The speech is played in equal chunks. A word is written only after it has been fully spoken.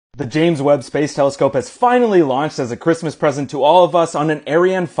The James Webb Space Telescope has finally launched as a Christmas present to all of us on an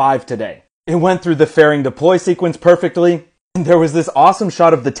Ariane 5 today. It went through the fairing deploy sequence perfectly, and there was this awesome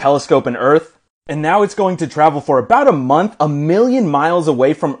shot of the telescope and Earth, and now it's going to travel for about a month, 1,000,000 miles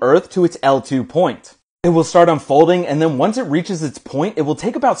away from Earth to its L2 point. It will start unfolding, and then once it reaches its point, it will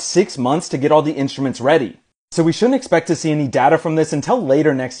take about 6 months to get all the instruments ready. So we shouldn't expect to see any data from this until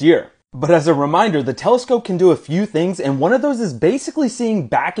later next year. But as a reminder, the telescope can do a few things, and one of those is basically seeing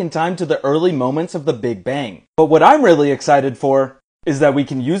back in time to the early moments of the Big Bang. But what I'm really excited for is that we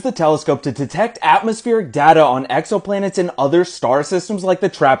can use the telescope to detect atmospheric data on exoplanets and other star systems like the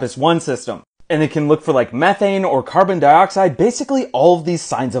TRAPPIST-1 system. And it can look for like methane or carbon dioxide, basically all of these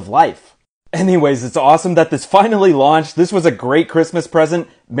signs of life. Anyways, it's awesome that this finally launched. This was a great Christmas present.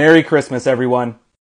 Merry Christmas, everyone.